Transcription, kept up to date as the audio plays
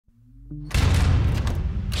Hi,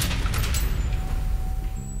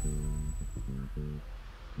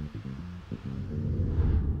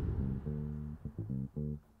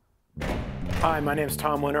 my name is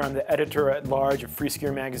Tom Winter. I'm the editor-at-large of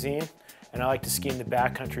Freeskier magazine, and I like to ski in the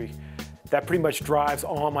backcountry. That pretty much drives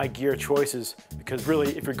all my gear choices, because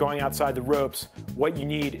really, if you're going outside the ropes, what you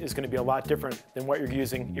need is going to be a lot different than what you're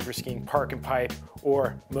using if you're skiing park and pipe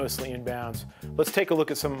or mostly inbounds. Let's take a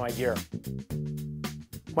look at some of my gear.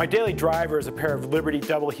 My daily driver is a pair of Liberty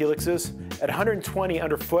double helixes. At 120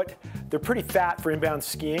 underfoot, they're pretty fat for inbound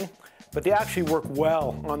skiing, but they actually work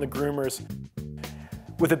well on the groomers.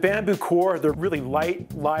 With a bamboo core, they're really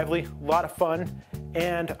light, lively, a lot of fun,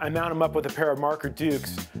 and I mount them up with a pair of marker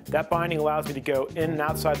dukes. That binding allows me to go in and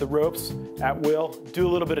outside the ropes at will, do a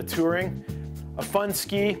little bit of touring, a fun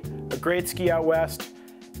ski, a great ski out west,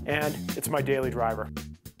 and it's my daily driver.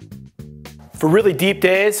 For really deep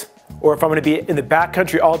days, or if I'm going to be in the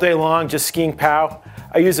backcountry all day long just skiing POW,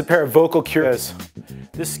 I use a pair of Vocal Cures.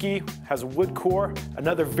 This ski has a wood core,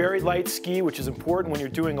 another very light ski, which is important when you're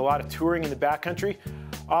doing a lot of touring in the backcountry.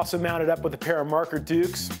 Also mounted up with a pair of marker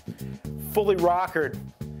dukes, fully rockered.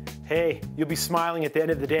 Hey, you'll be smiling at the end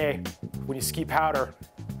of the day when you ski powder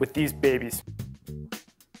with these babies.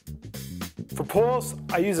 For poles,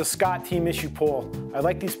 I use a Scott Team Issue pole. I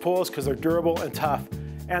like these poles because they're durable and tough,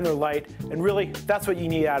 and they're light, and really, that's what you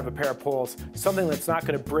need out of a pair of poles. Something that's not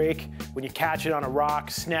going to break when you catch it on a rock,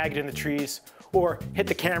 snag it in the trees, or hit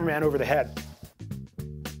the cameraman over the head.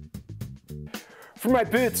 For my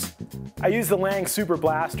boots, I use the Lang Super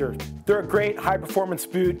Blaster. They're a great high-performance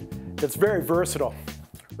boot that's very versatile.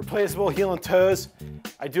 Replaceable heel and toes.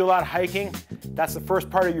 I do a lot of hiking. That's the first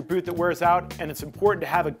part of your boot that wears out, and it's important to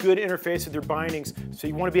have a good interface with your bindings, so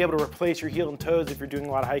you want to be able to replace your heel and toes if you're doing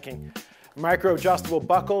a lot of hiking. Micro-adjustable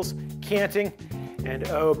buckles, canting, and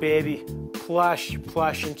oh baby, plush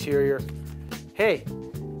interior. Hey,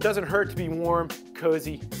 it doesn't hurt to be warm,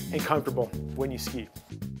 cozy, and comfortable when you ski.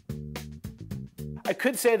 I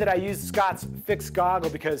could say that I use Scott's fixed goggle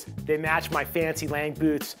because they match my fancy Lang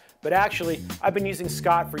boots, but actually, I've been using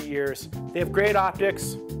Scott for years. They have great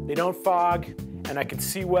optics, they don't fog, and I can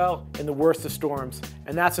see well in the worst of storms.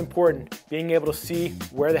 And that's important, being able to see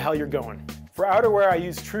where the hell you're going. For outerwear, I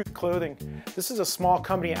use Truth Clothing. This is a small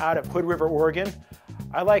company out of Hood River, Oregon.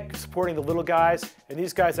 I like supporting the little guys, and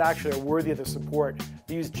these guys actually are worthy of the support.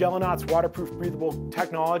 They use Gelonnaut's waterproof breathable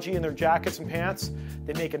technology in their jackets and pants.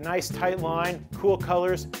 They make a nice tight line, cool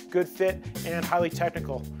colors, good fit, and highly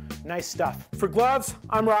technical. Nice stuff. For gloves,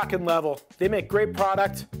 I'm rocking Level. They make great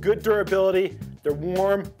product, good durability, they're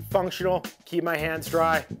warm, functional, keep my hands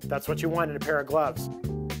dry. That's what you want in a pair of gloves.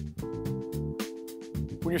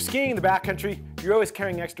 When you're skiing in the backcountry, you're always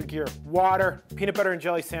carrying extra gear. Water, peanut butter and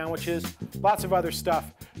jelly sandwiches, lots of other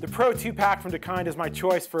stuff. The Pro 2-pack from Dekind is my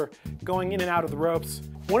choice for going in and out of the ropes.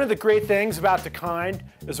 One of the great things about Dekind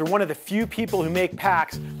is they're one of the few people who make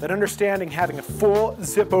packs that understanding having a full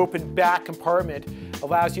zip-open back compartment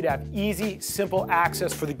allows you to have easy, simple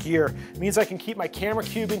access for the gear. It means I can keep my camera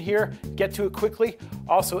cube in here, get to it quickly.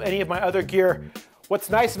 Also, any of my other gear. What's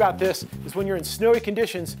nice about this is when you're in snowy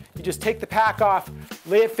conditions, you just take the pack off,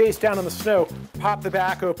 lay it face down on the snow, pop the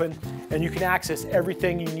back open, and you can access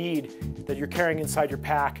everything you need that you're carrying inside your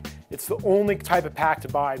pack. It's the only type of pack to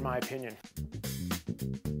buy, in my opinion.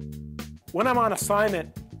 When I'm on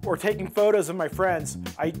assignment or taking photos of my friends,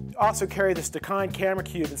 I also carry this Dekind camera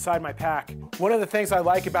cube inside my pack. One of the things I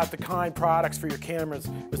like about Dekind products for your cameras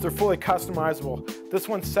is they're fully customizable. This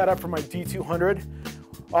one's set up for my D200.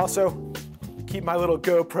 Also, keep my little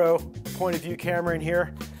GoPro point of view camera in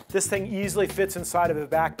here. This thing easily fits inside of a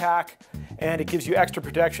backpack, and it gives you extra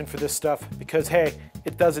protection for this stuff because, hey,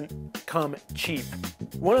 it doesn't come cheap.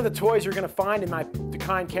 One of the toys you're gonna find in my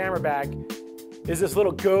Dekind camera bag is this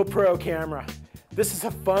little GoPro camera. This is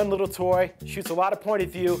a fun little toy, shoots a lot of point of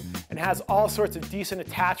view, and has all sorts of decent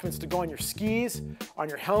attachments to go on your skis, on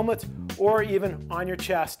your helmet, or even on your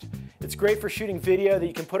chest. It's great for shooting video that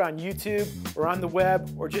you can put on YouTube or on the web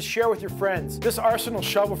or just share with your friends. This Arsenal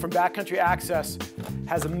shovel from Backcountry Access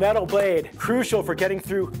has a metal blade, crucial for getting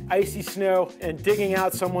through icy snow and digging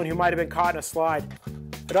out someone who might have been caught in a slide.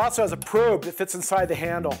 It also has a probe that fits inside the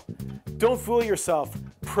handle. Don't fool yourself.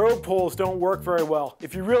 Probe poles don't work very well.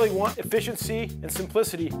 If you really want efficiency and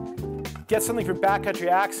simplicity, get something from Backcountry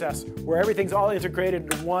Access where everything's all integrated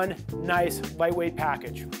into one nice lightweight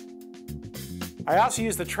package. I also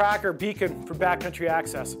use the Tracker beacon from Backcountry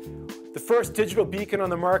Access. The first digital beacon on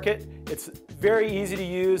the market. It's very easy to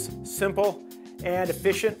use, simple, and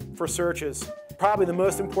efficient for searches. Probably the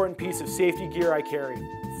most important piece of safety gear I carry.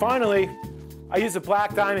 Finally, I use a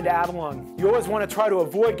Black Diamond Avalon. You always want to try to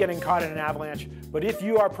avoid getting caught in an avalanche, but if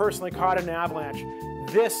you are personally caught in an avalanche,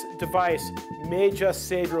 this device may just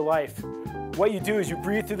save your life. What you do is you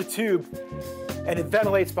breathe through the tube and it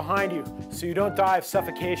ventilates behind you so you don't die of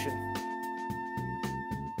suffocation.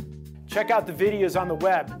 Check out the videos on the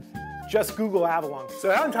web. Just Google Avalon.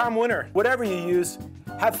 So time winner, whatever you use,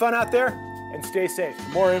 have fun out there and stay safe. For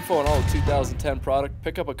more info on all the 2010 product,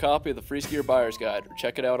 pick up a copy of the Freeskier Buyer's Guide or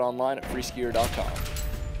check it out online at freeskier.com.